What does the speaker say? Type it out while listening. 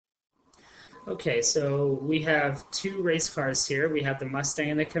Okay, so we have two race cars here. We have the Mustang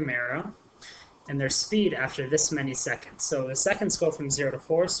and the Camaro, and their speed after this many seconds. So the seconds go from 0 to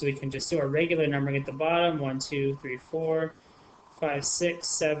 4, so we can just do our regular numbering at the bottom. 1, 2, 3, 4, 5, 6,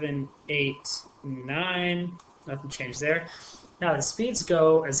 7, 8, 9. Nothing changed there. Now the speeds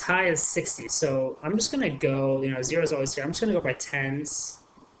go as high as 60. So I'm just going to go, 0 is always here. I'm just going to go by tens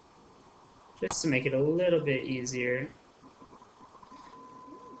just to make it a little bit easier.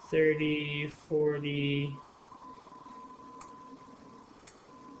 30, 40,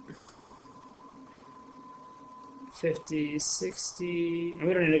 50, 60. And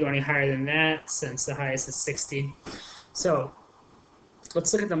we don't need to go any higher than that since the highest is 60. So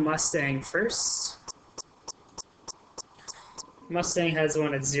let's look at the Mustang first. Mustang has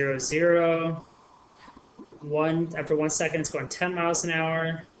one at 0, 0. After 1 second, it's going 10 miles an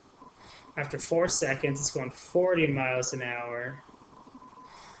hour. After 4 seconds, it's going 40 miles an hour.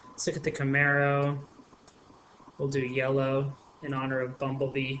 Let's look at the Camaro. We'll do yellow in honor of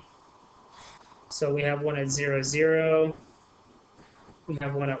Bumblebee. So we have one at 0, 0. We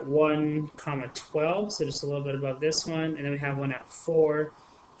have one at 1, 12, so just a little bit above this one. And then we have one at 4,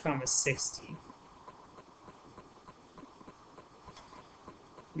 60.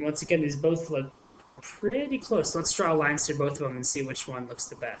 And once again, these both look pretty close. Let's draw lines through both of them and see which one looks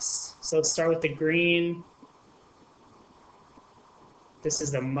the best. So let's start with the green. This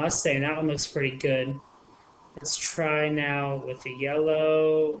is the Mustang. That one looks pretty good. Let's try now with the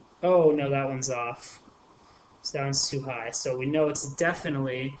yellow. Oh, no, that one's off. So that one's too high. So we know it's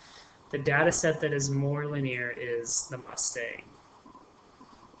definitely the data set that is more linear is the Mustang.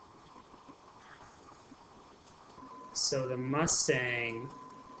 So the Mustang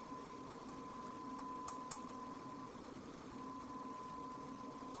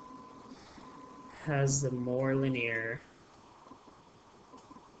has the more linear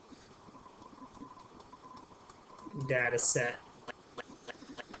data set.